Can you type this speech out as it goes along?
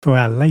For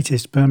our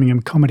latest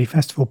Birmingham Comedy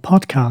Festival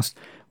podcast,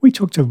 we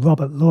talked to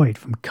Robert Lloyd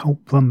from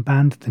cult drum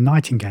band The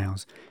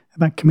Nightingales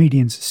about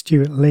comedians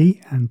Stuart Lee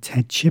and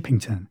Ted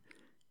Chippington.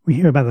 We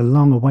hear about the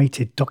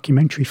long-awaited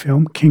documentary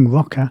film King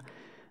Rocker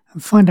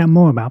and find out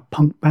more about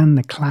punk band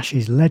The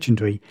Clash's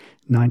legendary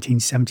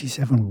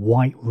 1977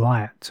 White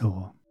Riot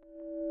tour.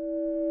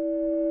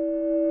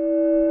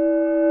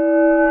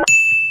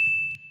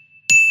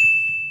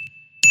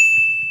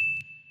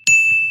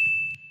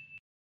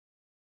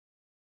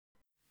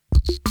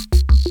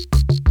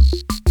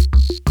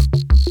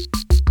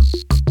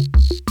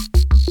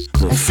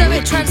 And so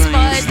it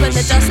transpired when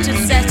the dust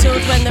had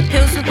settled, when the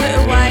pills were put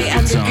away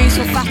and the goose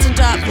were fattened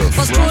up,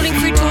 whilst trawling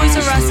through Toys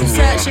R Us in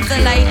search of the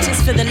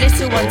latest for the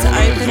little one to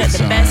open at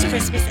the best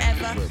Christmas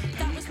ever.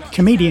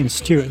 Comedian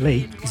Stuart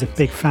Lee is a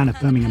big fan of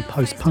Birmingham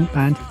post-punk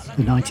band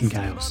The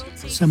Nightingales.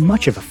 So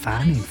much of a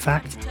fan, in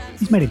fact,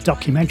 he's made a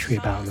documentary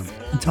about them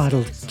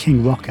entitled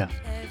King Rocker.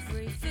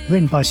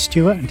 Written by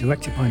Stuart and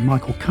directed by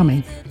Michael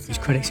Cumming, whose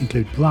credits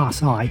include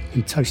Brass Eye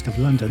and Toast of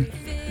London,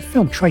 the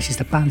film traces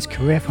the band's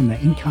career from their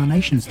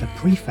incarnation as the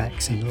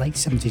Prefects in late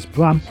 70s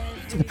Brum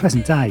to the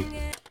present day.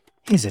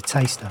 Here's a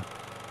taster.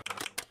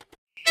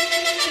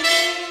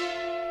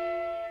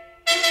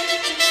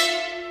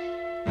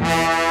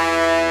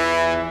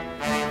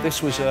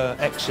 This was an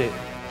exit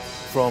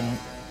from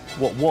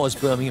what was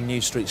Birmingham New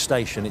Street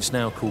Station. It's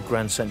now called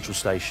Grand Central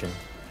Station.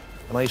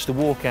 And I used to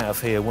walk out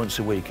of here once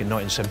a week in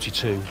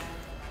 1972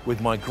 with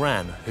my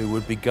gran, who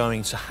would be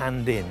going to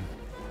hand in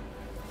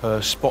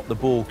her Spot the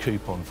Ball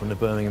coupon from the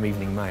Birmingham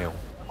Evening Mail.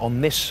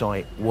 On this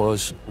site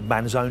was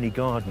Manzoni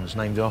Gardens,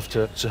 named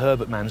after Sir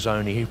Herbert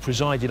Manzoni, who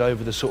presided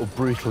over the sort of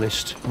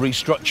brutalist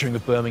restructuring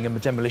of Birmingham, the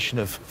demolition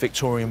of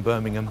Victorian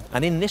Birmingham.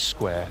 And in this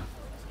square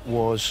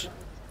was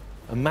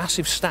a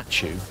massive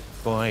statue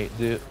by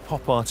the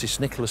pop artist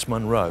Nicholas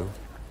Munro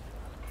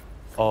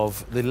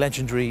of the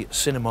legendary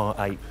cinema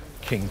ape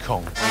King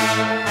Kong.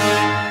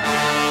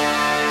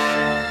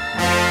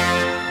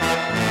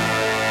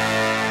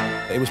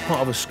 It was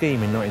part of a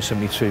scheme in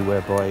 1972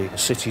 whereby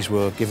cities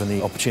were given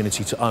the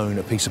opportunity to own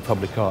a piece of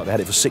public art. They had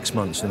it for 6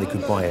 months and they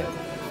could buy it.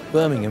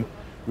 Birmingham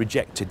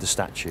rejected the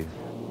statue.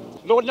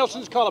 Lord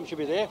Nelson's column should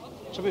be there,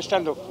 to be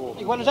stand up for.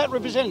 What does that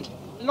represent?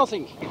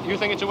 Nothing. You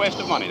think it's a waste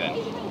of money then?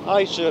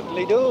 I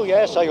certainly do,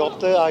 yes. I hope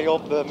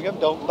Birmingham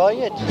don't buy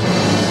it.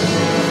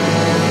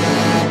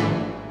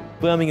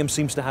 Birmingham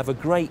seems to have a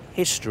great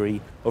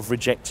history of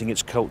rejecting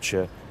its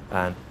culture.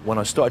 And when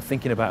I started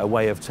thinking about a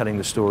way of telling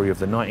the story of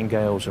the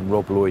Nightingales and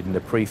Rob Lloyd and the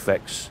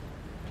Prefects,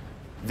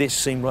 this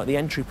seemed like the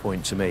entry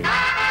point to me.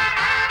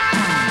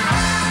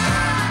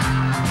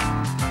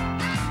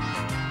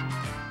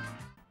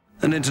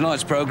 And in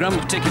tonight's programme,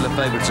 particular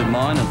favourites of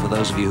mine, and for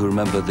those of you who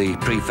remember the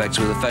Prefects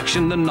with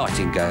affection, the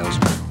Nightingales.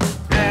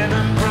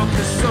 Adam broke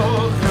the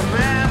soul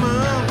from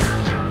Emma.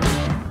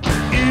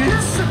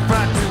 It's a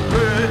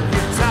Battenberg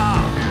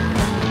guitar.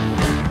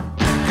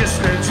 Cause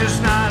they're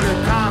just not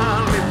a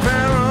kindly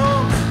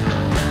parent.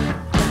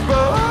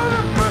 But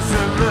a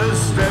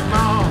merciless them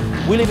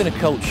all. We live in a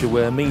culture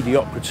where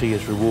mediocrity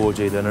is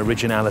rewarded and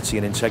originality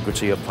and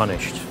integrity are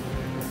punished.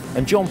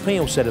 And John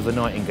Peel said of the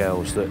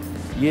Nightingales that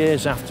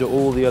years after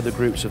all the other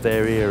groups of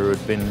their era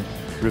had been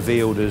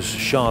revealed as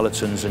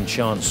charlatans and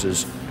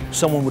chancers,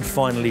 someone would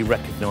finally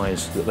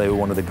recognise that they were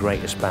one of the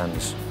greatest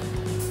bands.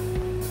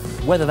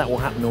 Whether that will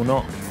happen or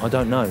not, I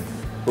don't know.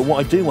 But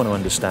what I do want to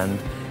understand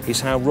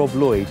is how Rob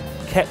Lloyd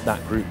kept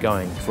that group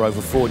going for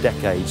over 4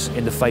 decades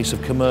in the face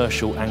of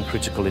commercial and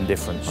critical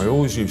indifference. I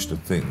always used to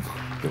think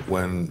that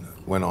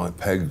when I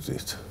pegged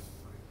it,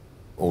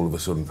 all of a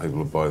sudden people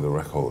would buy the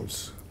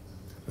records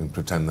and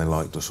pretend they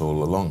liked us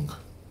all along.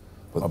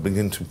 But I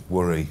begin to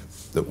worry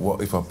that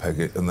what if I peg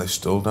it and they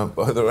still don't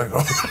buy the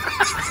record?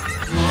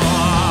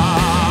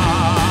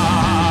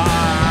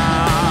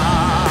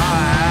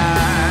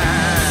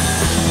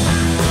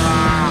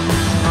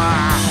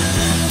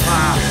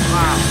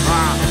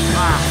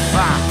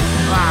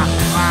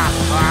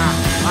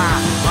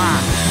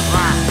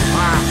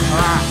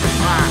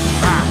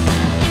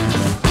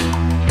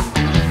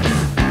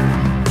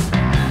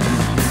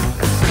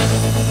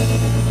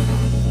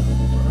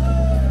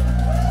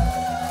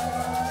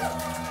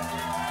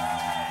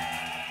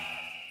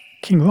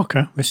 King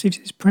Rocker receives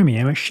its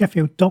premiere at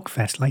Sheffield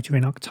Dogfest later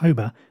in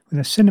October, with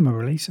a cinema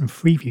release and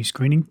freeview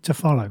screening to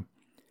follow.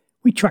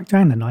 We tracked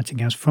down the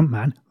Nightingales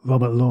frontman,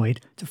 Robert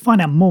Lloyd, to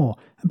find out more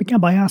and began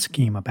by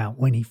asking him about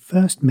when he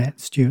first met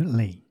Stuart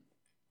Lee.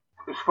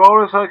 As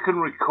far as I can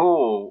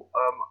recall,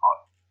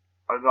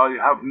 I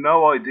have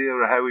no idea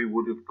how he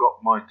would have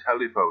got my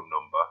telephone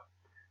number,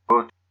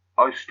 but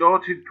I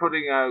started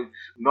putting out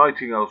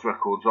Nightingales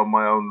records on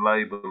my own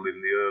label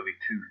in the early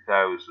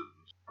 2000s.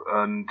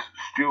 And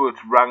Stuart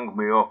rang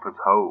me up at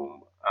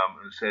home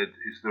and said,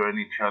 is there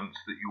any chance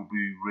that you'll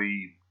be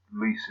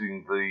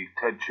releasing the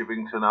Ted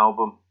Chippington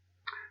album?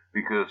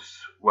 Because,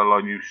 well,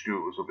 I knew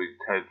Stuart was a big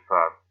Ted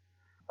fan.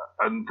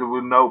 And there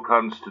were no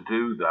plans to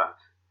do that.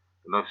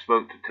 And I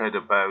spoke to Ted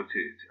about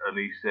it, and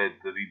he said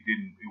that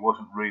he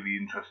wasn't really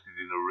interested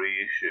in a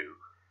reissue,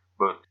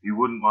 but he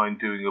wouldn't mind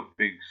doing a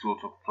big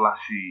sort of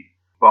flashy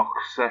box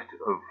set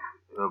of,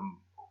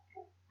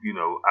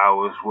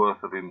 hours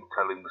worth of him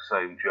telling the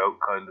same joke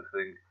kind of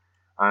thing.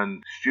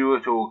 And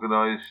Stuart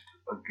organised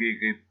a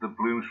gig at the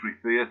Bloomsbury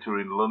Theatre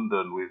in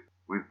London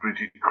with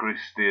Bridget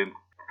Christie and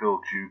Phil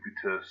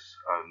Jupitus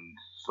and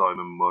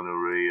Simon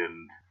Munnery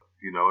and,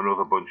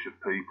 another bunch of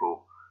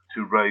people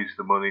to raise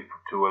the money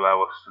to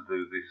allow us to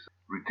do this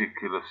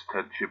ridiculous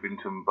Ted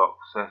Chippington box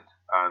set.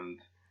 And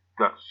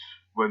that's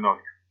when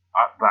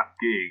at that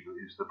gig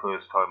is the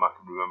first time I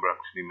can remember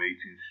actually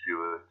meeting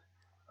Stuart,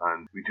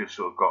 and we just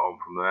sort of got on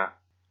from there.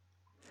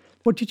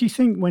 What did you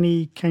think when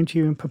he came to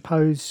you and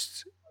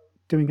proposed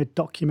doing a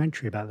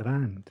documentary about the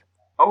band?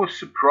 I was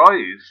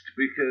surprised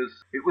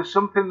because it was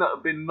something that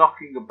had been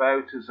knocking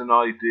about as an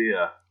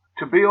idea.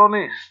 To be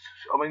honest,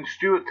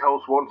 Stuart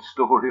tells one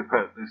story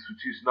about this,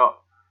 which is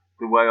not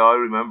the way I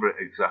remember it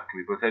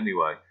exactly, but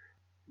anyway.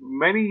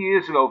 Many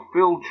years ago,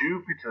 Phil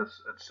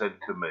Jupitus had said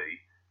to me,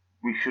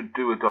 we should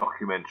do a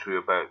documentary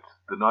about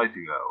the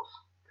Nightingales.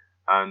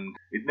 And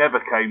it never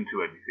came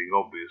to anything,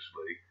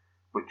 obviously.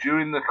 But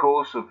during the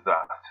course of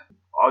that,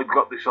 I'd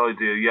got this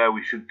idea,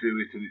 we should do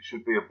it, and it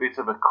should be a bit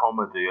of a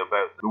comedy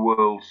about the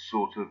world's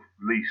sort of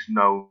least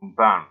known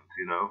band,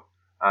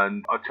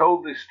 And I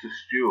told this to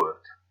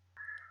Stuart,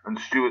 and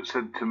Stuart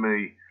said to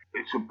me,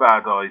 it's a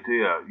bad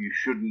idea. You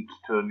shouldn't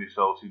turn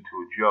yourselves into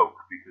a joke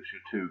because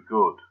you're too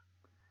good.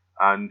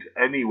 And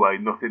anyway,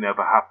 nothing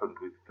ever happened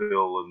with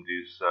Phil and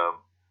his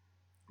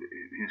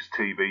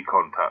TV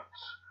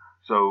contacts.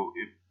 So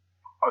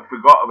I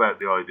forgot about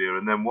the idea,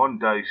 and then one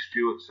day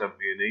Stuart sent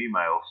me an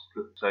email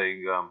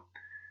saying,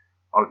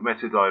 I've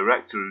met a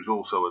director who's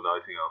also a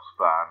Nightingales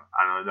fan,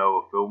 and I know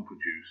a film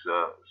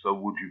producer, so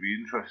would you be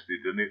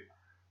interested? And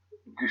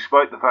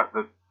despite the fact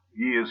that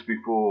years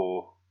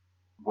before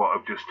what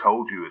I've just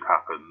told you had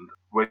happened,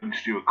 when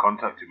Stuart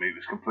contacted me, it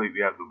was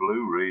completely out of the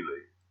blue,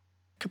 really.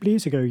 A couple of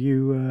years ago,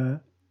 you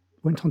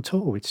went on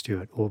tour with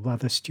Stuart, or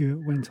rather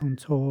Stuart went on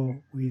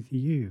tour with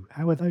you.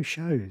 How were those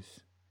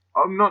shows?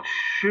 I'm not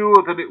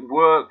sure that it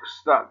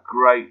works that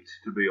great,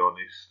 to be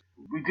honest.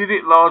 We did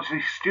it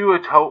largely.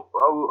 Stuart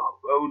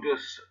owed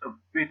us a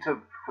bit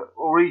of,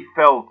 or he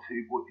felt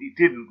he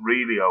didn't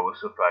really owe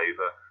us a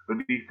favour,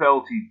 but he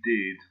felt he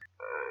did.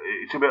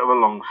 It's a bit of a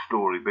long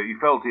story, but he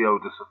felt he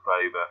owed us a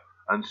favour,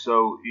 and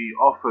so he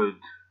offered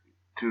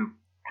to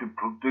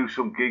do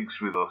some gigs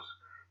with us,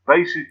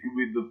 basically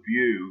with the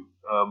view.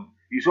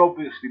 He's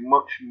obviously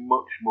much,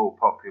 much more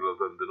popular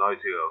than the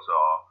Nightingales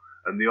are,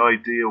 and the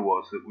idea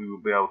was that we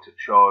would be able to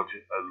charge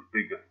a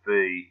bigger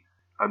fee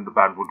and the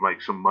band would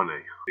make some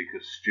money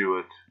because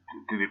Stuart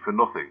did it for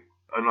nothing.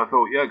 And I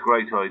thought,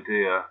 great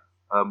idea.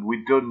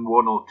 We'd done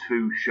one or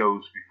two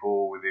shows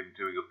before with him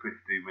doing a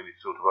 15-minute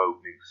sort of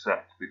opening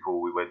set before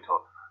we went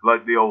on,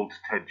 like the old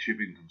Ted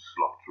Chippington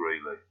slot,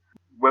 really.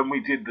 When we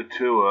did the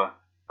tour,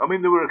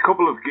 there were a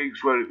couple of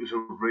gigs where it was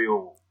a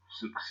real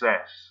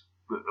success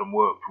and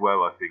worked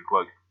well, I think,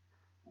 like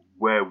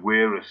where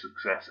we're a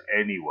success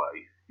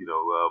anyway,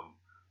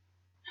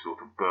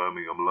 sort of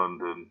Birmingham,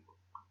 London,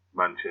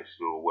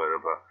 Manchester or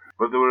wherever.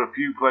 But there were a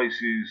few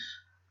places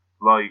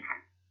like,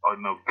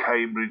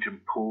 Cambridge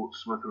and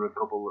Portsmouth are a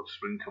couple that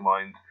spring to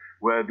mind,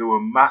 where there were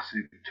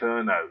massive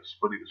turnouts,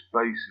 but it was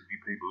basically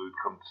people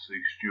who'd come to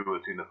see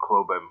Stuart in a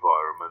club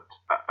environment.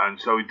 And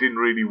so it didn't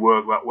really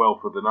work that well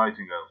for the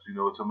Nightingales, you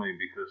know what I mean?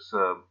 Because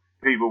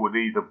people would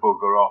either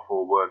bugger off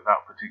or weren't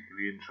that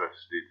particularly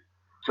interested.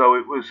 So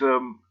it was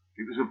a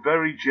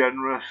very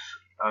generous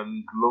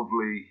and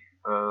lovely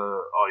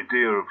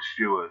idea of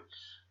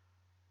Stuart's,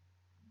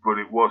 but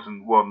it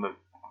wasn't one that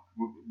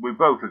we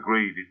both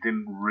agreed it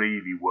didn't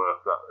really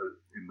work that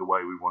in the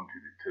way we wanted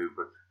it to.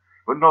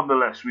 But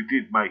nonetheless, we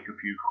did make a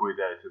few quid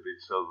out of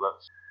it,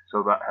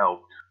 so that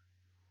helped.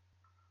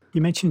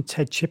 You mentioned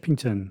Ted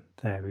Chippington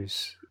there,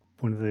 who's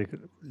one of the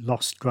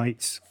lost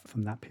greats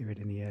from that period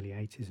in the early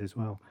 80s as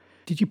well.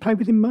 Did you play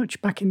with him much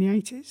back in the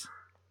 80s?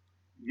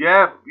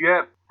 Yeah.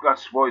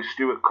 That's why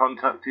Stuart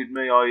contacted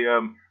me.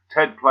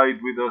 Ted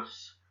played with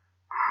us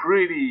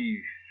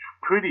pretty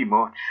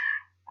much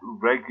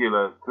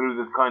regular through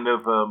the kind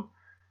of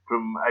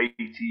from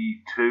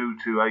 82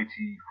 to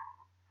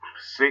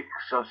 86,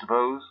 I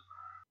suppose.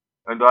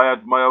 And I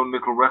had my own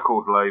little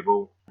record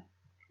label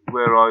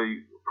where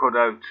I put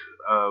out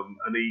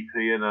an EP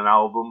and an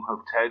album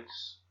of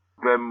Ted's.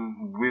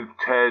 Then with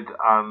Ted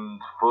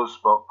and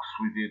Fuzzbox,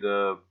 we did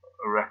a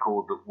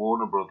record that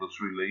Warner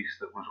Brothers released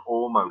that was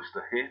almost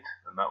a hit,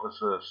 and that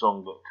was a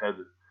song that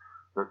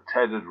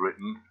Ted had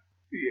written.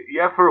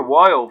 Yeah, for a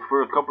while,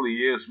 for a couple of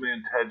years, me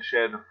and Ted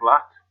shared a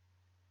flat.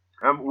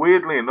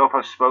 Weirdly enough,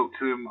 I spoke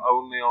to him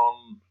only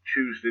on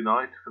Tuesday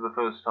night for the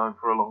first time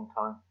for a long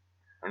time,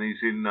 and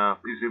he's in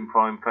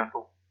prime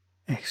fettle.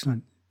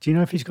 Excellent. Do you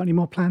know if he's got any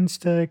more plans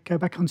to go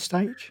back on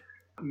stage?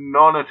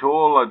 None at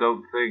all, I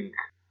don't think.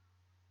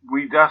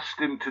 We'd asked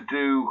him to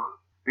do,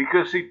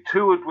 because he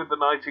toured with the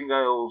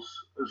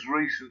Nightingales as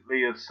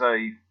recently as,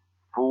 say,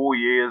 4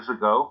 years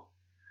ago,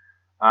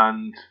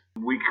 and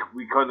we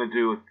kind of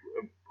do a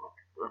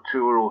a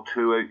tour or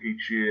two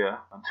each year,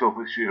 until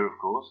this year, of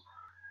course.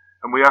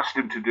 And we asked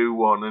him to do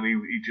one, and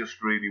he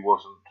just really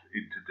wasn't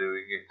into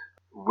doing it.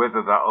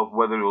 Whether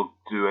he'll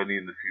do any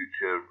in the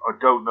future, I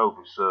don't know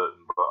for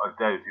certain, but I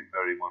doubt it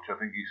very much. I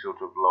think he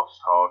sort of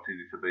lost heart in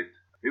it a bit.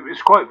 It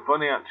was quite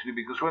funny, actually,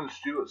 because when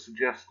Stuart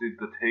suggested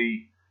that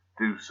he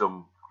do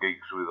some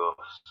gigs with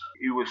us,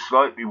 he was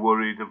slightly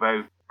worried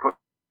about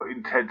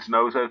putting Ted's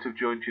nose out of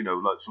joint,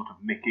 like sort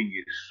of nicking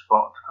his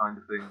spot kind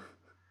of thing.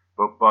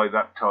 But by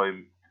that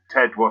time,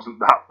 Ted wasn't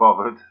that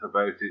bothered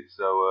about it,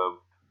 so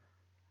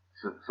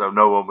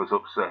no one was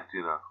upset,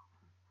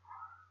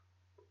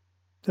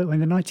 So when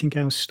the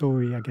Nightingales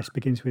story, I guess,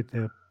 begins with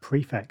the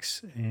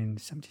prefects in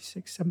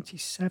 76,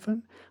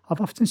 77,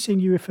 I've often seen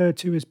you referred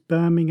to as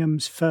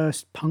Birmingham's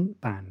first punk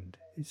band.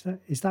 Is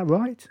that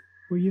right?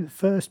 Were you the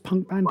first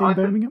punk band in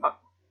Birmingham?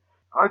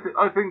 I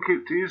think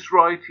it is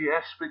right,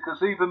 yes,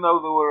 because even though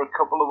there were a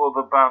couple of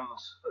other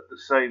bands at the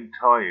same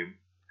time,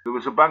 there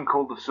was a band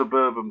called the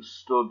Suburban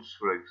Studs,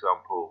 for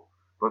example,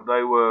 but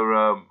they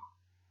were,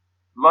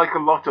 like a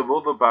lot of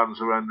other bands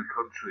around the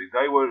country,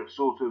 they were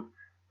sort of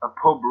a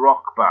pub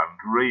rock band,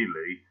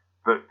 really,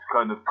 that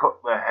kind of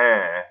cut their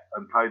hair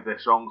and played their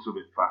songs a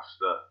bit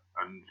faster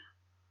and,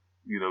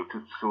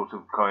 to sort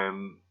of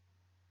kind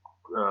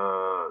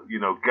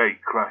of,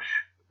 gate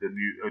crash a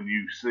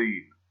new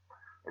scene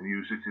and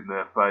use it in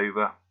their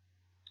favour.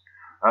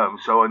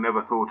 So I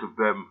never thought of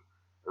them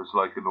as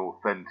like an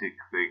authentic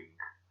thing.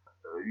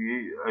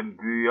 And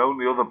the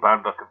only other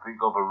band I can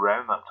think of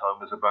around that time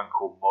was a band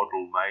called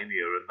Model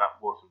Mania, and that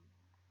wasn't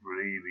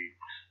really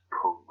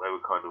punk. They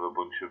were kind of a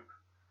bunch of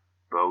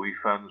Bowie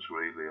fans,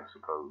 really, I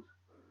suppose.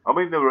 I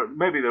mean,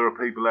 maybe there are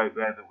people out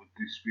there that would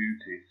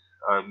dispute it,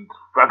 and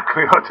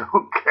frankly, I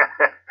don't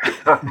care.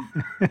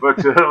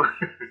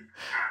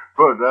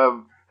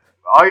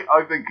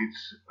 I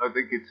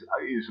think it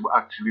is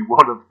actually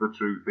one of the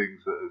true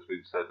things that has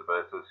been said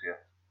about us. Yeah.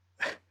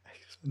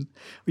 Excellent.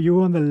 Well, you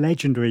were on the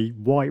legendary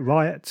White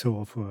Riot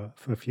tour for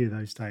a few of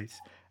those dates.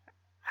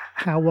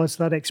 How was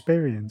that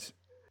experience?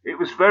 It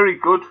was very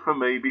good for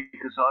me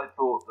because I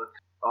thought that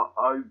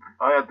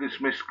I had this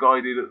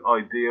misguided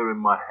idea in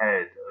my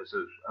head as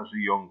a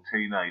young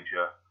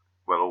teenager.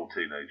 Well, all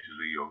teenagers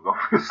are young,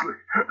 obviously.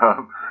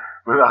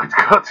 But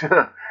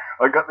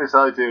I got this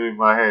idea in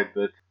my head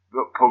that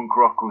punk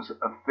rock was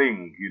a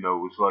thing,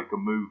 was like a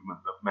movement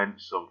that meant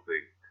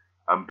something.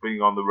 And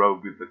being on the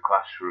road with the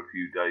Clash for a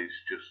few days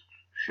just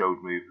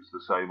showed me it was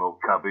the same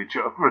old cabbage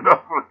over and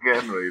over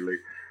again, really.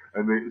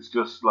 And it's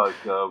just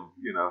like, a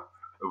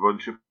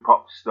bunch of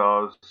pop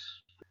stars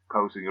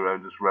posing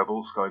around as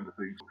rebels kind of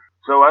thing.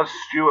 So as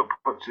Stuart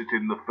puts it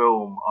in the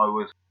film, I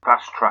was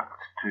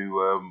fast-tracked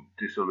to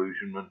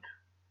disillusionment.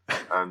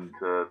 And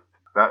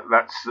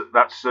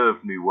that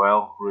served me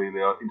well,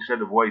 really.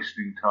 Instead of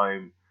wasting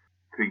time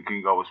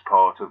thinking I was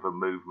part of a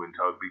movement,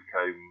 I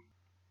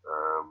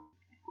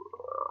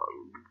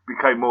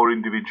became more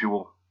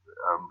individual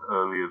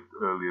earlier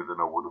than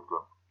I would have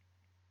done.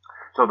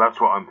 So that's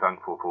what I'm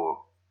thankful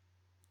for.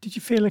 Did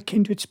you feel a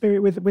kindred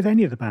spirit with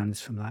any of the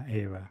bands from that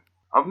era?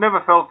 I've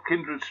never felt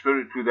kindred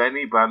spirit with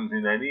any band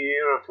in any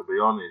era, to be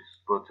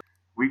honest, but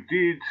we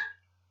did.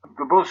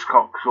 The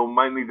Buzzcocks, or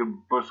mainly the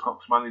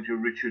Buzzcocks manager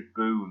Richard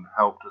Boone,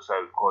 helped us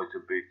out quite a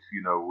bit.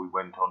 We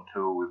went on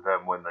tour with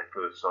them when they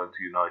first signed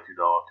to United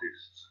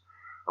Artists.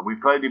 And we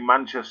played in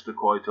Manchester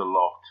quite a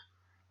lot.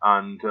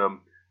 And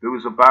there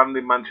was a band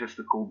in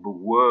Manchester called The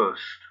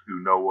Worst, who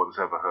no one's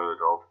ever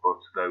heard of,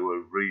 but they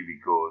were really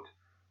good.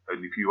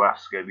 And if you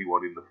ask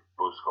anyone in the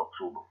Buzzcocks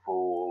or The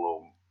Fall,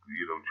 or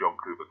John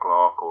Cooper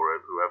Clarke or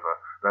whoever,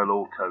 they'll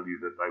all tell you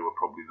that they were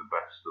probably the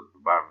best of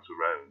the bands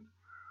around.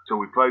 So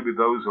we played with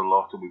those a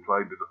lot, and we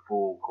played with The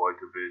Fall quite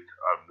a bit,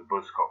 and the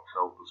Buzzcocks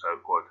helped us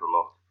out quite a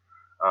lot.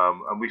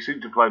 And we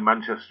seemed to play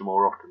Manchester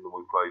more often than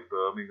we played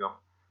Birmingham.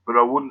 But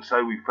I wouldn't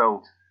say we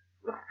felt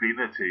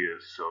affinity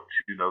as such.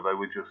 They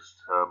were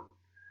just...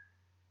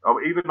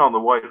 even on the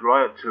White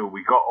Riot tour,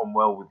 we got on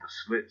well with the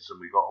Slits, and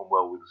we got on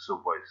well with the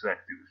Subway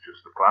Sect. It was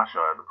just the Clash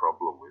I had a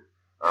problem with.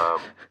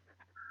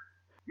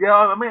 Yeah,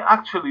 I mean,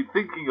 actually,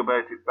 thinking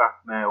about it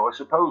back now, I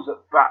suppose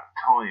at that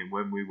time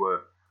when we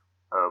were,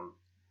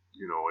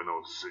 when I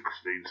was 16,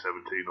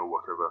 17 or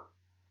whatever,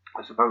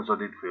 I suppose I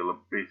did feel a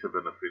bit of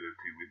an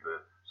affinity with the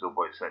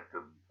Subway Sect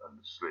and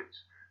the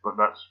Slits. But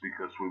that's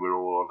because we were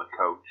all on a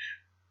coach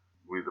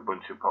with a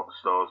bunch of pop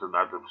stars and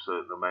had a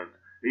certain amount.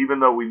 Even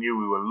though we knew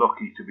we were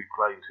lucky to be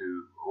playing to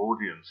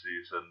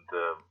audiences and,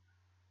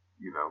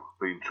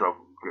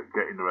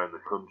 getting around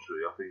the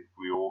country, I think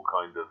we all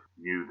kind of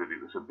knew that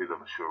it was a bit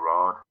of a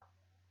charade.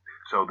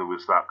 So there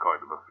was that kind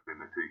of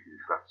affinity,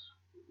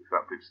 if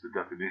that fits the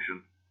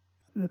definition.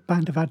 The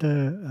band have had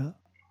a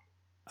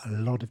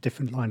lot of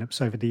different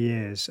lineups over the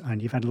years,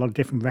 and you've had a lot of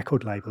different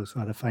record labels,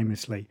 rather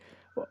famously.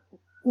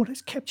 What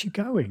has kept you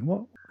going?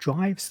 What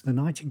drives the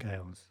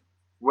Nightingales?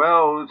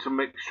 Well, it's a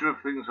mixture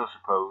of things, I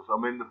suppose. I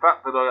mean, the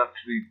fact that I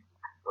actually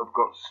have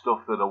got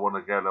stuff that I want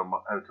to get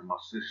out of my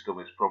system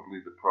is probably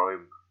the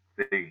prime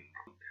thing.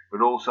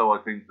 But also I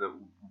think that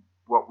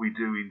what we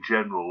do in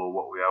general, or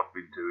what we have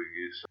been doing,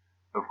 is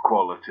of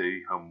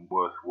quality and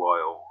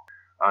worthwhile.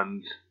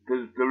 And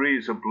there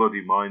is a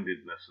bloody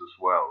mindedness as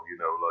well,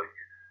 like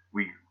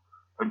we,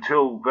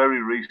 until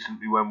very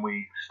recently when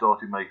we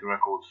started making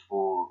records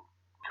for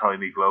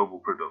Tiny Global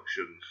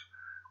Productions,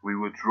 we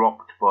were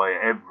dropped by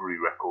every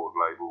record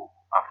label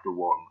after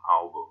one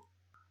album.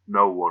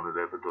 No one had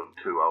ever done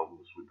 2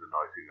 albums with the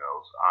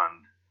Nightingales,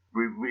 and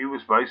it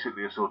was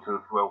basically a sort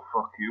of, well,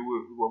 fuck you.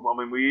 I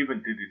mean, we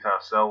even did it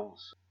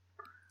ourselves,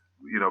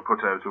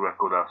 put out a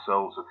record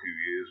ourselves a few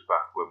years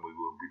back when we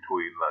were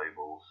between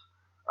labels,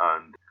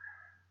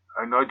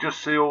 and I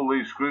just see all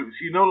these groups,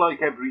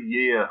 like every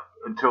year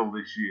until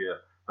this year,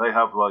 they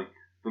have like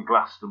the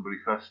Glastonbury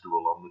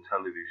Festival on the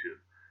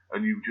television,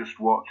 and you just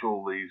watch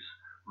all these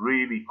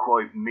really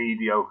quite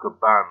mediocre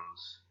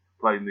bands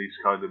playing these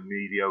kind of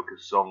mediocre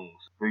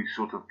songs. These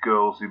sort of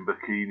girls in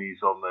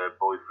bikinis on their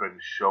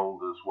boyfriend's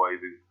shoulders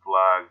waving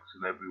flags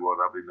and everyone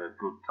having a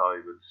good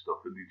time and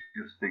stuff, and you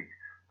just think,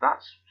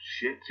 that's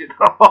shit,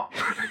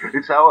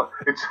 It's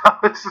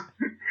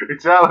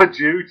our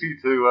duty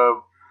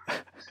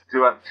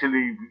to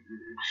actually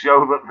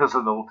show that there's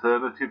an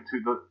alternative to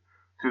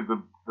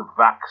the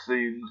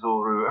vaccines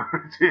or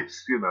whoever it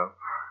is,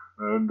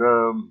 and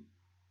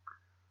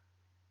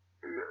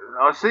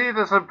I see it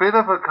as a bit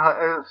of a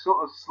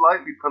sort of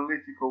slightly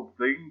political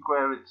thing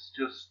where it's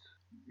just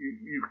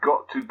you've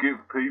got to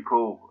give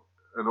people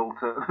an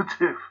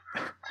alternative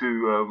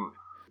to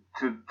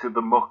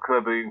the muck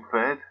they're being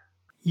fed.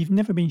 You've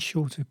never been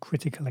short of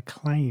critical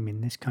acclaim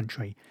in this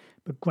country,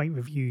 but great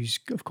reviews,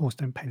 of course,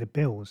 don't pay the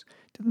bills.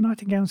 Do the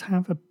Nightingales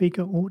have a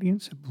bigger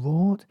audience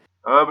abroad?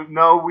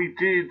 No, we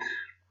did.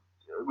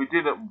 We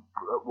did at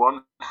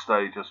one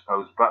stage, I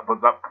suppose, but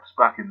that was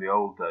back in the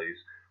old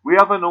days. We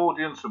have an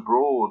audience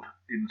abroad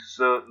in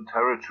certain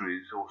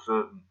territories or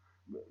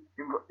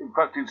in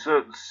fact, in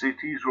certain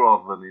cities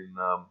rather than in,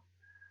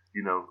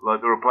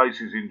 like there are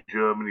places in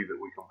Germany that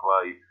we can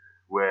play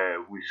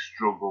where we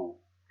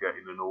struggle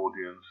getting an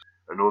audience,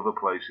 and other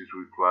places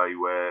we play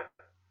where,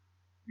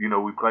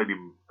 we played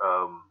in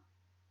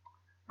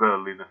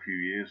Berlin a few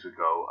years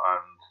ago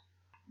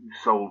and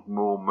sold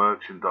more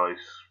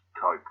merchandise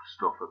type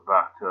stuff at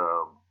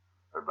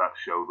that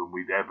show than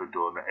we'd ever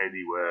done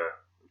anywhere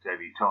at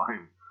any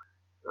time.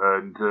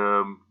 And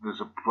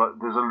there's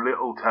a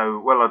little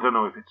town. Well, I don't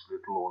know if it's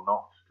little or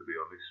not, to be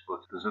honest,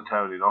 but there's a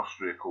town in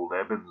Austria called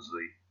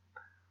Ebensee,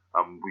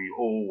 and we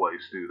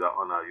always do that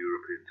on our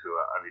European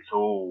tour, and it's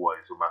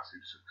always a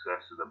massive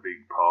success and a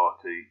big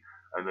party,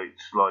 and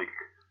it's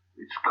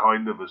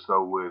kind of as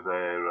though we're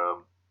their,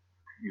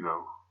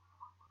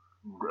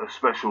 a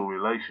special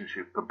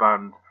relationship. The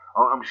band,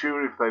 I'm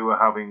sure if they were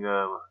having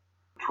a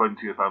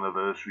 20th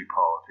anniversary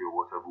party or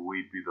whatever,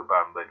 we'd be the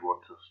band they'd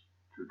want us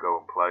to go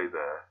and play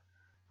there.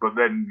 But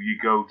then you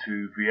go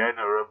to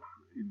Vienna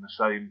in the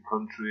same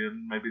country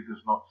and maybe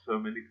there's not so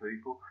many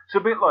people. It's a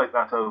bit like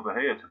that over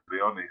here, to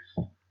be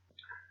honest.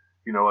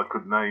 I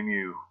could name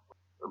you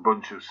a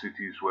bunch of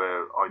cities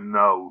where I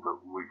know that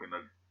we're going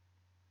to,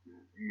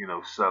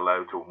 sell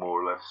out or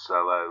more or less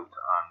sell out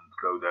and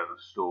go down a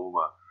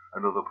stormer,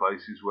 and other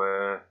places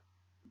where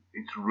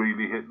it's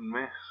really hit and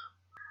miss.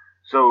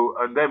 So,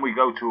 and then we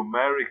go to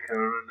America,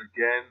 and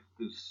again,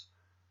 there's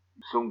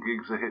some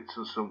gigs are hits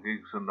and some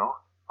gigs are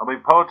not. I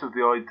mean, part of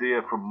the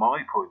idea from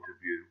my point of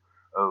view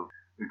of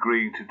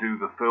agreeing to do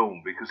the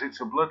film, because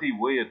it's a bloody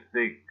weird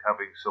thing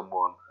having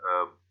someone,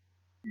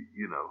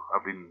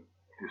 having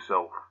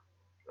yourself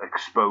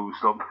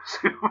exposed on the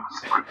silver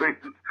screen.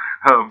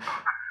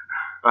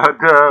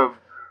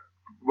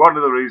 One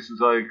of the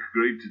reasons I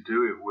agreed to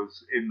do it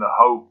was in the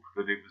hope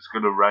that it was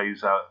going to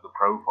raise out the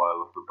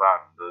profile of the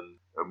band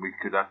and we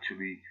could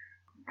actually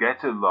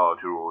get a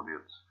larger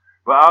audience.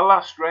 But our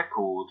last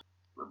record,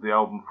 the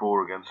album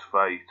 4 Against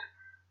Fate,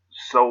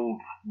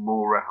 sold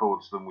more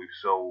records than we've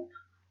sold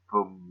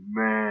for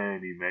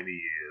many, many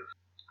years.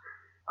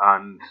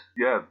 And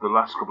yeah, the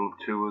last couple of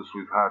tours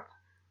we've had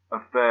a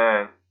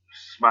fair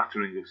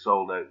smattering of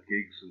sold out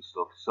gigs and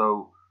stuff.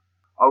 So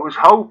I was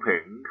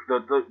hoping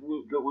that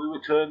we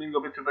were turning a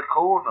bit of a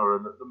corner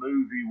and that the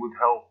movie would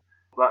help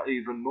that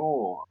even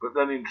more. But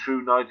then in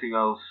true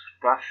Nightingales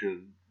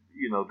fashion,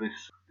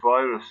 this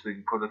virus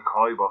thing put a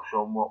kibosh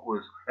on what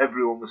was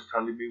everyone was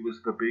telling me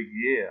was the big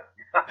year.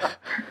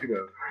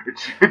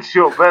 It's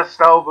your best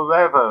album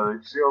ever.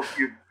 It's your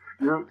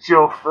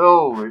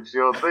film. It's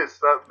your this,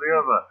 that, and the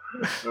other.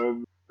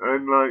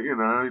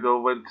 And it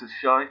all went to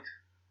shite.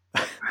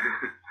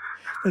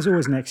 There's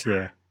always next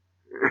year.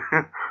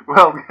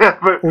 Well, yeah,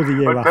 but or the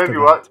year I tell after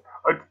you that.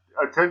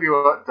 I tell you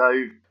what,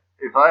 Dave.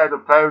 If I had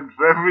 £1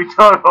 for every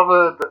time I've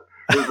heard that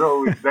there's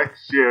always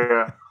next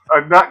year,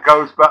 and that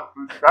goes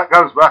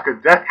back a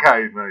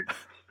decade, mate.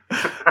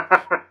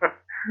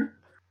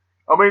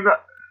 I mean,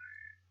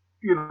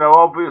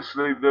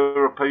 obviously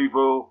there are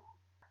people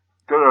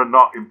that are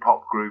not in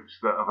pop groups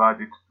that have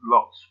had it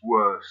lots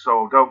worse.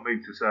 So I don't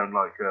mean to sound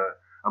like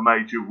a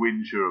major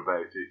whinger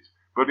about it.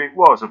 But it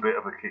was a bit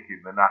of a kick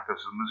in the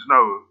knackers, and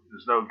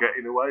there's no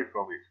getting away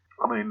from it.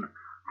 I mean,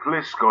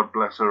 Fliss, God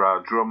bless her,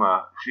 our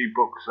drummer, she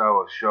books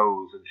our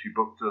shows, and she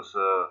booked us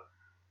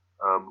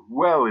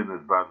well in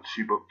advance.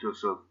 She booked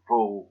us a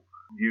full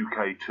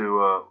UK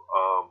tour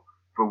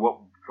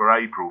for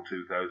April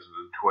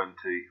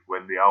 2020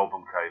 when the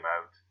album came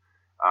out,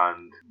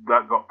 and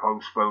that got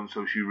postponed,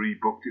 so she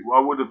rebooked it. Well,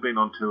 I would have been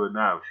on tour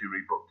now. She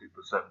rebooked it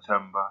for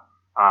September,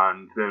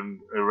 and then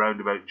around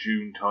about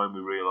June time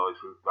we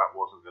realised that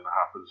wasn't going to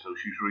happen, so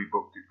she's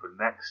rebooked it for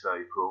next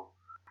April.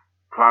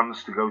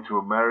 Plans to go to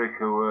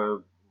America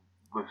were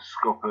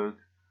scuppered.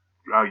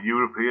 Our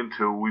European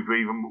tour,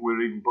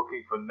 we're even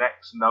booking for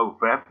next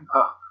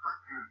November.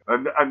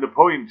 And the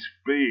point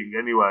being,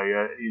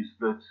 anyway, is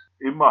that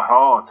in my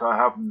heart I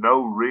have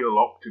no real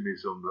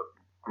optimism that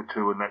the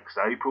tour next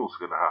April's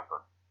going to happen,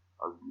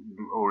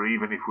 or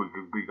even if we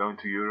could be going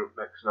to Europe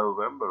next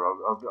November.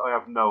 I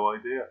have no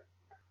idea.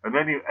 And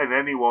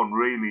anyone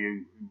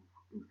really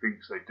who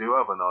thinks they do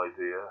have an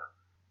idea,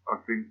 I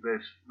think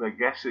they're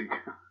guessing.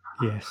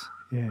 Yes,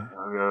 yeah.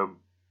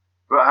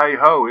 But hey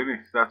ho,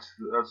 innit? That's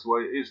the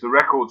way it is. The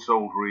record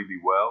sold really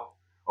well.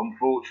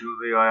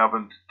 Unfortunately, I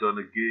haven't done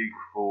a gig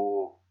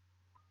for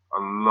a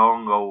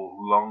long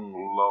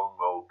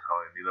old time.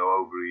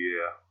 Over a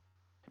year.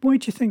 Why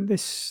do you think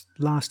this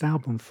last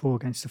album, Four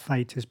Against the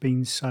Fate, has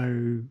been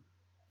so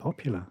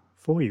popular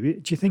for you?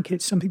 Do you think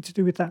it's something to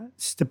do with that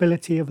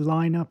stability of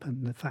lineup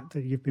and the fact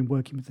that you've been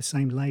working with the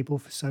same label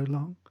for so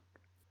long?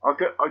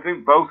 I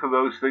think both of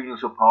those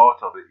things are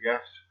part of it.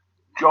 Yes.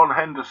 John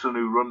Henderson,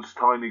 who runs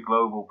Tiny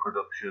Global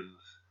Productions,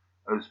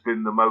 has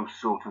been the most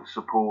sort of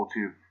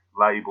supportive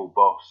label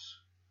boss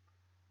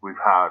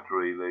we've had,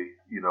 really,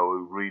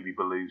 who really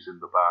believes in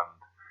the band.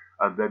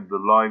 And then the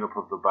lineup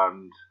of the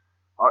band,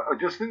 I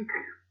just think,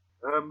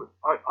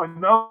 I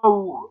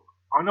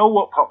know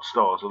what pop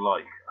stars are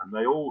like, and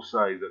they all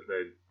say that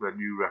their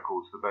new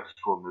record's the best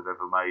one they've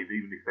ever made,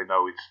 even if they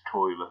know it's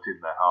toilet in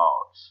their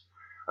hearts.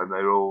 And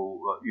they're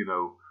all,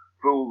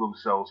 fool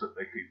themselves that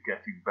they keep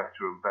getting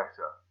better and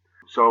better.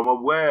 So I'm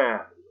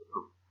aware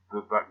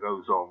that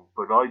goes on,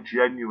 but I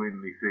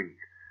genuinely think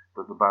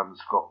that the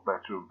band's got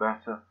better and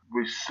better.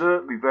 We're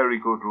certainly very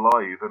good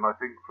live, and I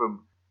think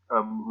from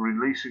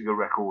releasing a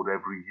record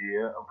every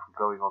year and from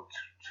going on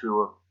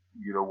tour,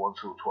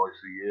 once or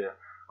twice a year,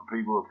 and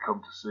people have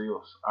come to see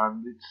us,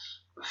 and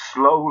it's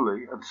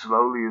slowly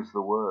is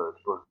the word,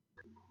 but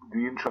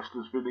the interest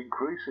has been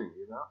increasing,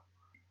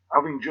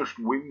 Having just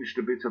whinged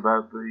a bit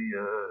about the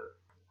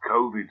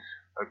COVID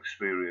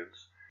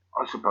experience,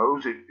 I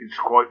suppose it's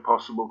quite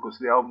possible, because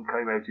the album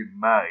came out in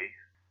May,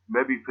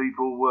 maybe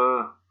people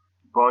were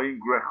buying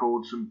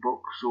records and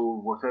books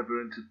or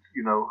whatever into,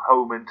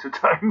 home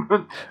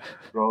entertainment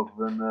rather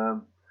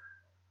than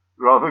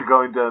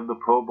going down the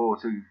pub or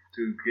to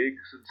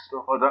gigs and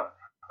stuff.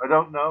 I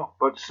don't know,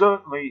 but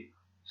certainly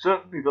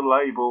the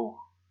label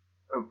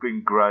have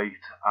been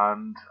great,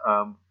 and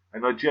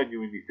I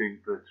genuinely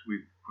think that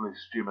with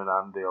Fliss, Jim and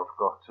Andy, I've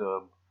got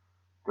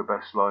the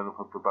best lineup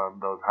of the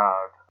band I've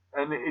had.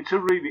 And it's a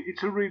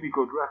really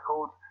good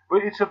record,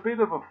 but it's a bit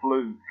of a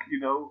fluke,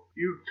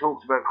 You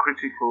talked about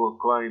critical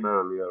acclaim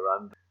earlier,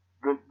 and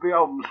the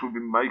albums we've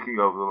been making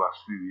over the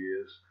last few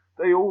years,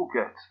 they all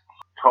get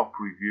top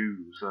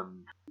reviews,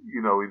 and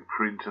in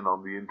print and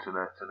on the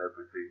internet and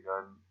everything,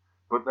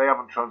 but they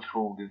haven't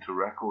transformed into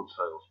record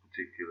sales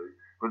particularly.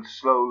 But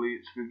slowly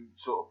it's been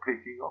sort of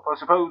picking up. I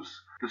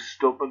suppose the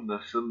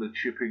stubbornness and the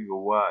chipping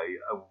away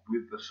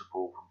with the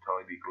support from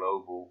Tiny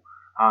Global.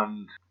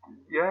 And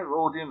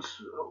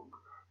audience.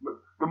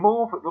 The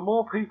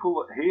more people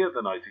that hear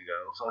the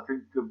Nightingales, I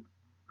think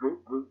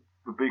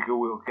the bigger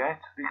we'll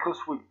get, because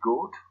we're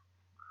good.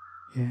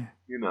 Yeah.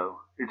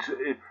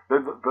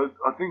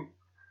 I think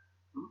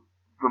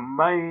the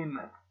main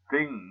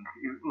thing,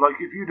 like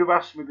if you'd have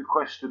asked me the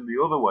question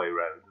the other way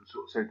around and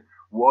sort of said,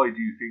 why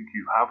do you think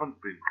you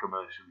haven't been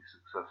commercially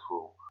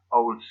successful? I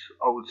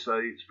would say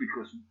it's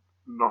because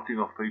not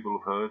enough people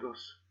have heard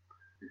us.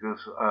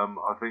 Because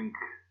I think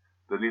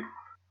that if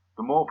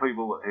the more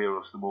people that hear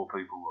us, the more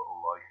people that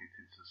will like it.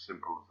 It's as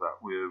simple as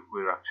that.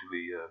 We're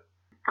actually a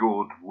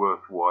good,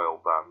 worthwhile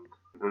band.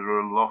 There are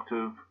a lot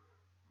of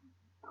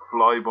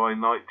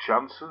fly-by-night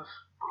chances.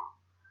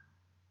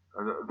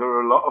 There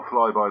are a lot of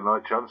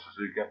fly-by-night chances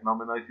who get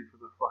nominated for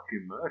the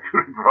fucking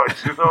Mercury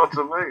Prize. You know what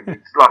I mean?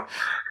 It's like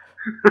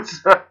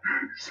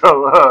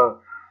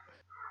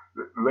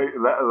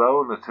let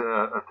alone at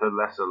a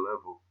lesser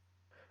level.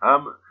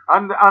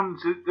 And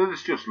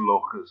there's just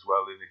luck as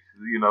well in it.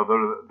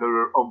 There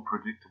are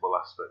unpredictable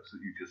aspects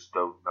that you just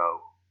don't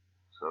know.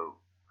 So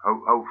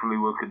hopefully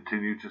we'll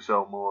continue to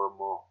sell more and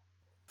more.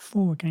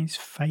 Four Against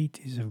Fate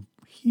is a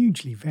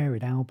hugely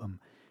varied album,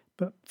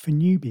 but for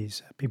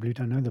newbies, people who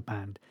don't know the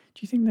band,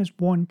 do you think there's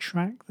one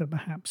track that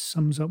perhaps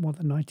sums up what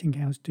the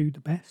Nightingales do the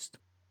best?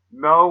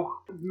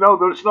 No,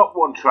 there's not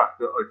one track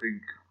that I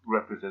think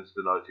represents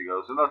the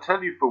Nightingales, and I'll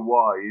tell you for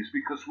why. Is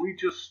because we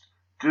just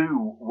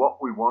do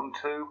what we want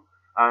to,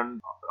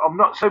 and I'm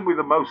not saying we're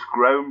the most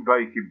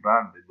groundbreaking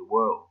band in the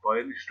world by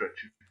any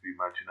stretch of the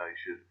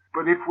imagination.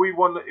 But if we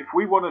want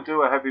to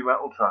do a heavy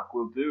metal track,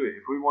 we'll do it.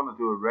 If we want to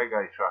do a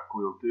reggae track,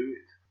 we'll do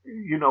it.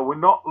 We're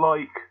not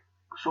like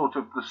sort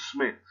of the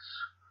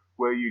Smiths,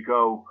 where you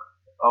go,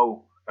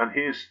 oh, and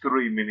here's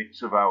 3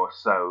 minutes of our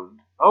sound.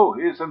 Oh,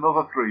 here's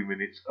another 3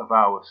 minutes of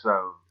our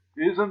sound.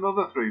 Here's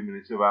another 3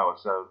 minutes of our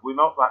sound. We're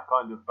not that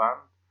kind of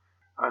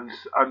band,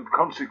 and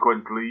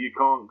consequently, you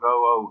can't go.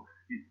 Oh,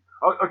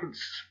 I can,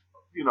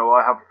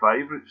 I have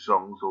favourite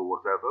songs or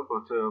whatever,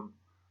 but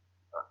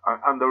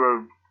and there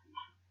are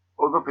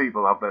other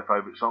people have their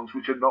favourite songs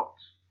which are not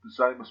the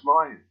same as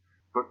mine,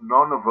 but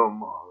none of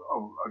them.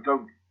 I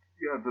don't.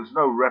 Yeah, there's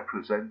no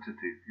representative.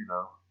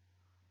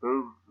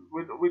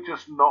 We're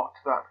just not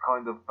that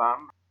kind of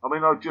band. I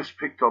mean, I just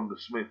picked on the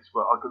Smiths,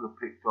 but I could have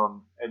picked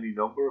on any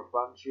number of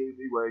bands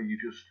really, where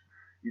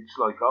it's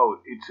like, oh,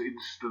 it's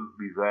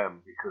instantly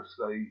them because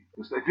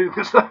they do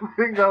the same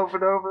thing over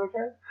and over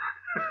again.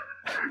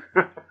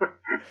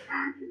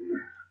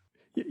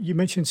 You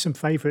mentioned some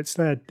favourites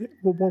there.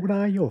 What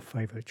are your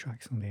favourite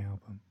tracks on the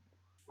album?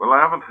 Well, I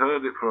haven't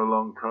heard it for a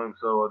long time,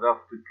 so I'd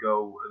have to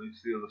go, and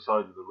it's the other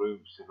side of the room,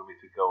 so for me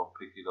to go and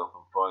pick it up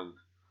and find.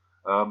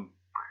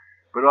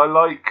 But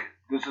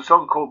there's a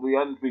song called The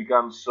End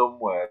Began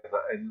Somewhere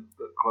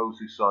that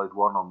closes side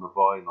one on the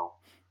vinyl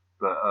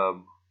that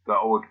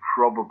I would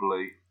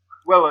probably,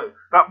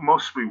 that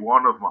must be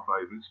one of my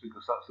favourites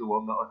because that's the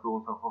one that I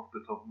thought of off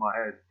the top of my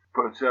head.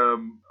 But,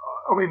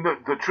 I mean,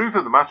 the truth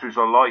of the matter is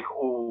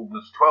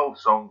there's 12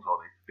 songs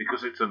on it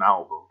because it's an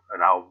album.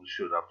 An album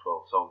should have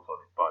 12 songs on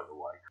it, by the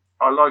way.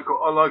 I like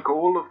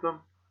all of them.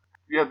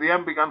 Yeah, The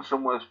End Began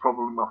Somewhere is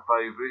probably my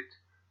favourite.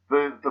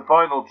 The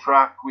final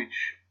track,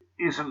 which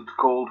isn't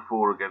called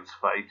Four Against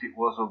Fate. It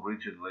was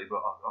originally,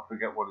 but I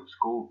forget what it's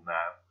called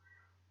now.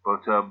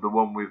 But the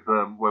one with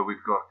where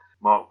we've got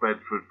Mark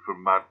Bedford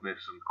from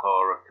Madness and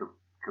Clara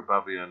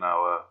Kababian,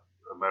 our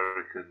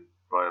American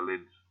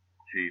violin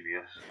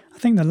genius. I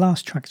think the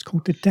last track is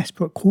called The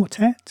Desperate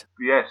Quartet.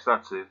 Yes,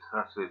 that's it.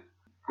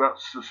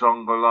 That's the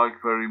song I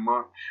like very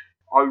much.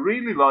 I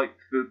really liked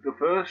the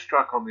first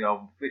track on the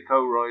album,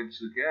 Thicko Rides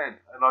Again,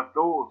 and I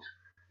thought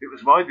it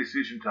was my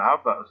decision to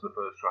have that as the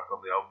first track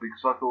on the album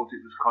because I thought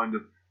it was kind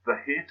of the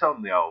hit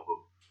on the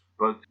album.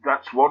 But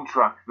that's one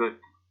track that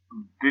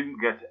didn't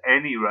get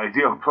any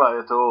radio play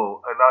at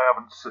all, and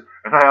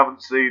I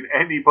haven't seen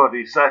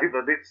anybody say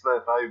that it's their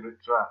favourite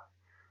track.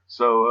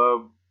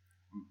 So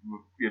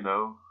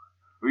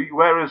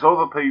whereas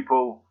other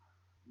people,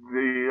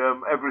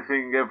 the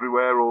Everything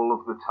Everywhere All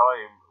of the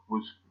Time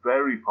was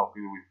very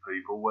popular with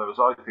people, whereas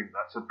I think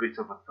that's a bit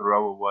of a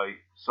throwaway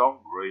song,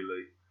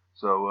 really.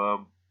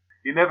 So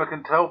you never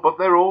can tell, but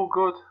they're all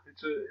good.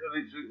 It's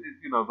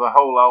the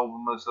whole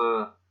album as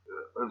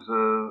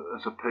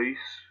a piece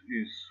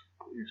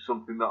is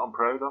something that I'm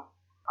proud of,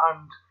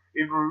 and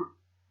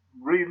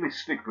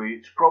realistically,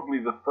 it's probably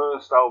the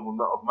first album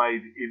that I've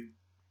made in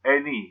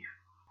any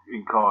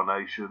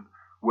incarnation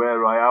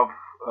where I have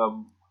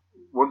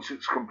once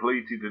it's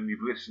completed and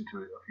you've listened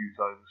to it a few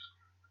times,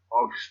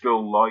 I've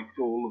still liked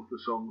all of the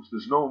songs.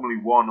 There's normally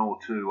one or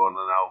two on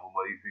an album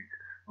where you think,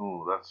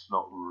 oh, that's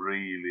not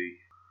really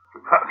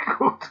that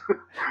good.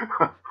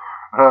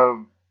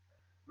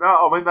 No,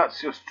 I mean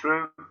that's just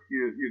true.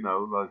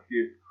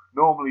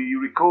 Normally you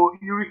record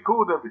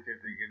everything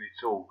thinking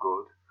it's all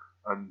good,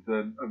 and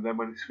then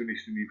when it's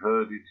finished and you've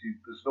heard it,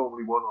 there's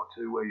normally one or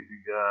two where you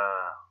think,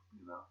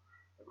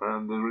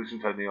 and there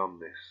isn't any on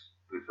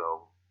this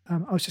album.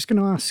 I was just going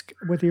to ask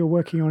whether you're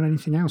working on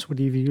anything else.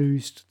 Whether you've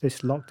used this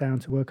lockdown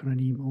to work on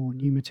any more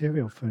new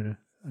material for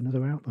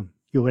another album,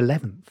 your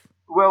 11th.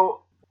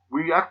 Well,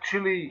 we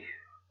actually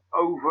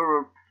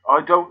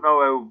I don't know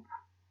how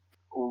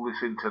all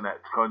this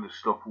internet kind of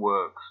stuff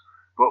works,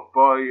 but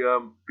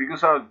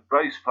because our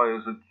bass player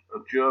is a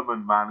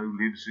German man who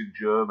lives in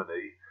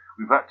Germany,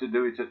 we've had to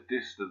do it at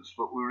distance.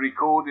 But we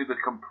recorded a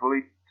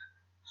complete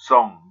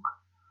song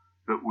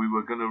that we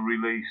were going to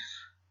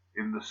release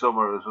in the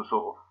summer as a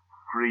sort of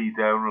free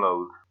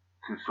download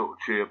to sort of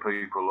cheer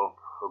people up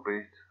a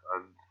bit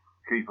and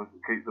keep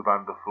the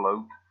band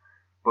afloat.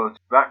 But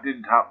that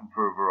didn't happen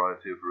for a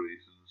variety of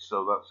reasons,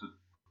 so that's a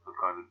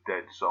kind of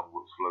dead song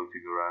that's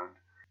floating around.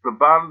 The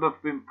band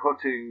have been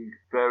putting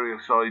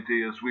various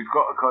ideas. We've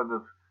got a kind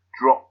of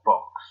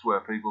Dropbox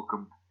where people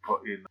can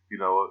put in,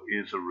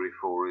 here's a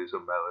riff or here's a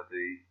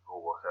melody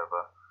or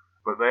whatever.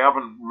 But they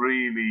haven't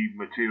really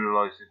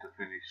materialised into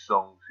finished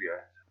songs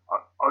yet.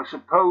 I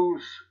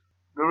suppose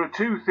there are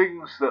two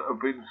things that have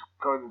been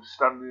kind of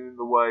standing in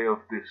the way of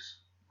this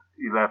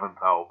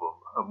 11th album.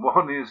 And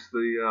one is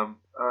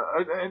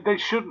and they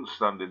shouldn't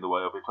stand in the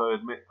way of it, I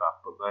admit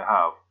that, but they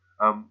have.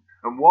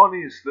 And one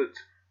is that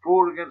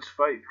Four Against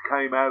Fate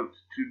came out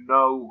to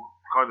no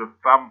kind of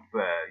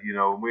fanfare,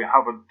 and we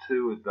haven't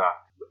toured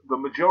that. The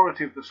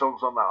majority of the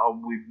songs on that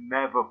album we've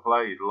never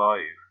played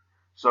live.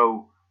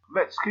 So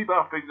let's keep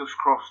our fingers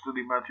crossed and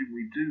imagine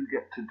we do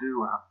get to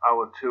do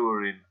our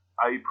tour in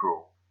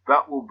April.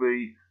 That will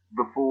be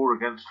the Four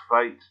Against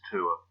Fate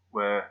tour,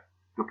 where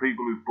the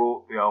people who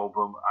bought the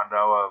album and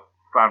our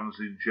fans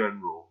in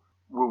general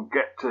will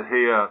get to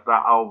hear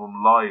that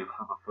album live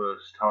for the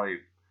first time.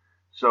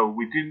 So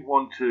we didn't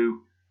want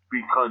to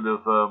be kind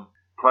of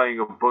playing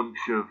a bunch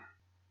of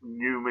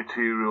new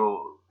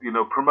material,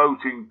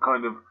 promoting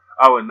kind of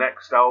our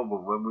next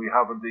album when we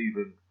haven't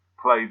even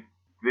played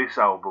this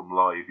album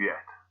live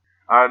yet.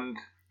 And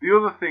the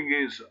other thing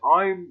is,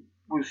 I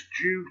was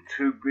due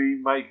to be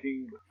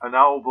making an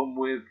album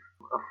with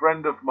a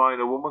friend of mine,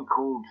 a woman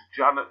called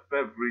Janet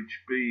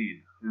Beveridge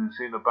Bean, who's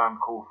in a band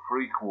called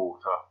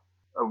Freakwater.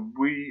 And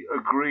we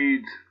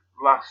agreed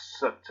last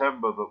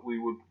September that we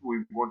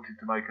wanted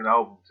to make an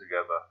album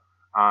together,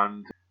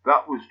 and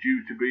that was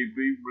due to be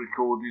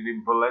recorded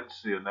in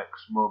Valencia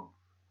next month,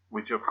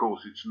 which of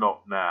course it's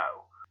not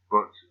now.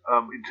 But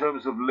in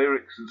terms of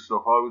lyrics and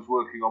stuff, I was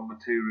working on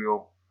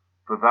material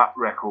for that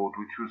record,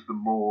 which was the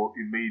more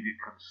immediate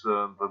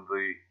concern than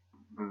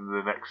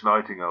the next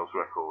Nightingales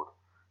record.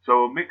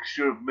 So a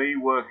mixture of me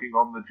working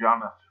on the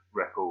Janet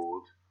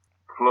record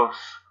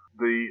plus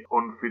the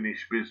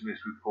unfinished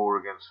business with Four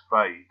Against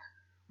Fate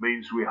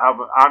means we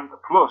haven't, and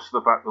plus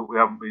the fact that we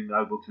haven't been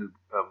able to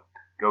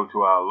go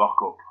to our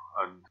lockup,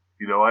 and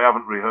I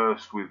haven't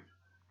rehearsed with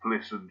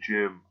Fliss and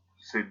Jim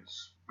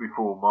since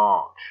before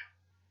March,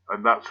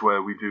 and that's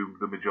where we do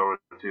the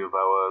majority of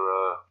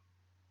our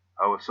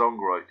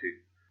songwriting.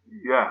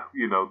 Yeah,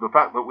 the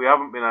fact that we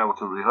haven't been able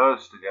to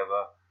rehearse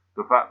together,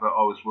 the fact that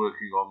I was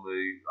working on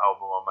the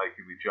album I'm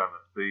making with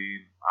Janet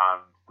Bean,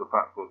 and the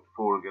fact that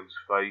Four Against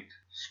Fate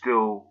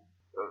still,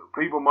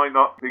 people might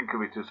not think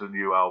of it as a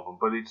new album,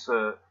 but it's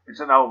an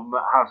album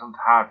that hasn't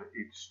had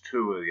its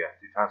tour yet.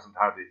 It hasn't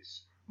had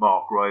its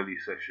Mark Riley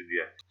session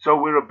yet. So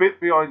we're a bit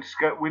behind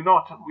schedule. We're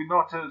not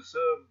as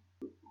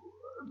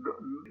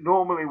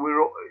normally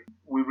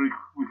we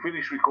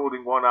finish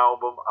recording one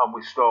album and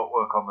we start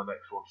work on the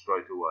next one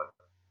straight away,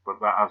 but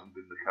that hasn't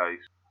been the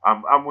case.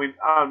 And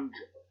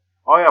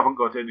I haven't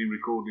got any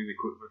recording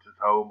equipment at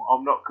home.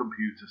 I'm not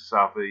computer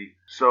savvy,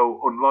 so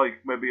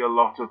unlike maybe a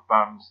lot of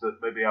bands that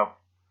maybe have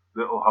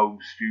little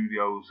home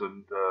studios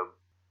and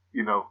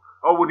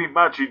I would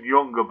imagine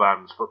younger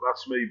bands, but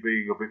that's me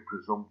being a bit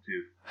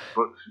presumptive.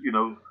 But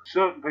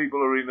certain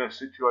people are in a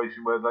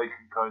situation where they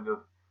can kind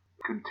of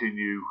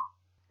continue.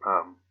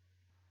 I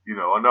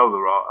know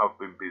have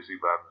been busy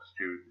bands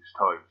during this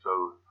time,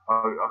 so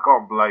I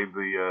can't blame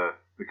the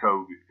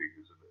COVID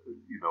thing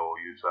or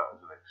use that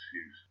as an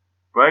excuse.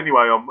 But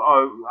anyway,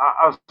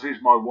 as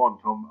is my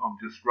wont, I'm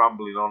just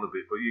rambling on a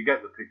bit, but you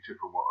get the picture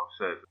from what I've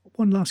said.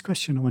 One last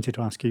question I wanted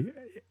to ask you.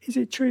 Is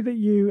it true that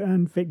you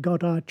and Vic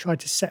Goddard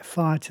tried to set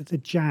fire to the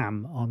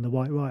Jam on the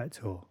White Riot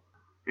tour?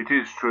 It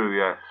is true,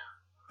 yes.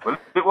 But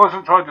it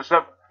wasn't trying to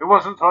set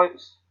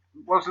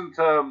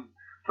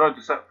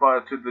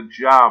fire to the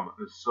Jam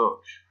as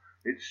such.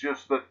 It's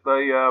just that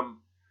they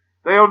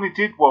only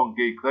did one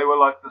gig. They were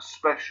like the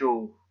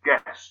special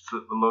guests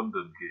at the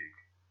London gig.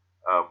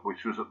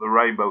 Which was at the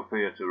Rainbow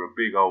Theatre, a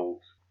big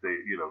old,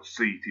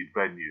 seated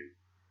venue,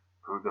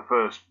 for the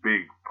first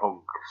big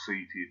punk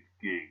seated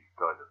gig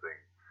kind of thing,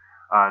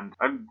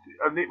 and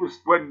it was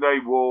when they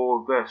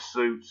wore their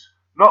suits.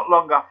 Not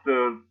long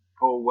after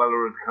Paul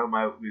Weller had come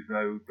out with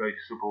how they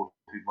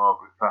supported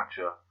Margaret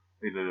Thatcher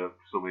in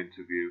some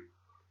interview,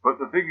 but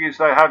the thing is,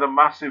 they had a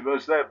massive,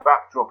 as their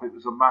backdrop, it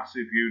was a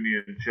massive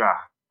Union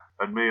Jack,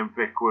 and me and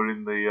Vic were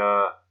in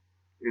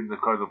the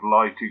kind of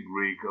lighting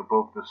rig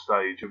above the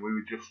stage, and we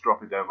were just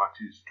dropping down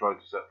matches trying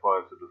to set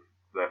fire to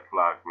their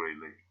flag,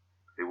 really.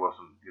 It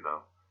wasn't,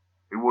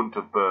 it wouldn't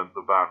have burnt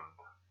the band,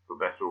 for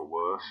better or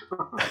worse.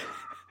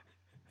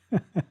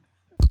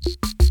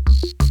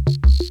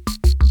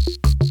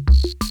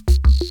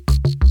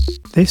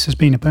 This has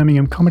been a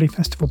Birmingham Comedy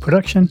Festival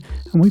production,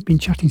 and we've been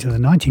chatting to the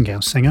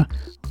Nightingales singer,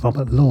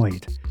 Robert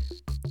Lloyd.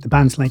 The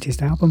band's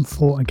latest album,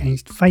 Four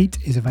Against Fate,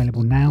 is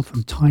available now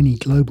from Tiny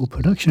Global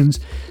Productions,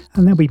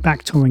 and they'll be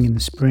back touring in the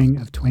spring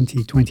of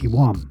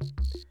 2021.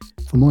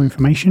 For more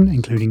information,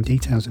 including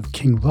details of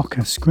King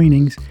Rocker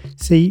screenings,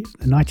 see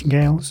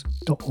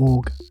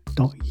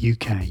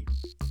thenightingales.org.uk.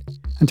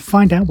 And to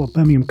find out what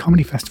Birmingham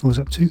Comedy Festival is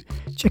up to,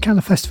 check out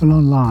the festival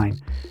online.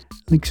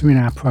 Links are in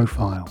our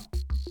profile.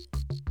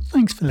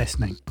 Thanks for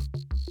listening.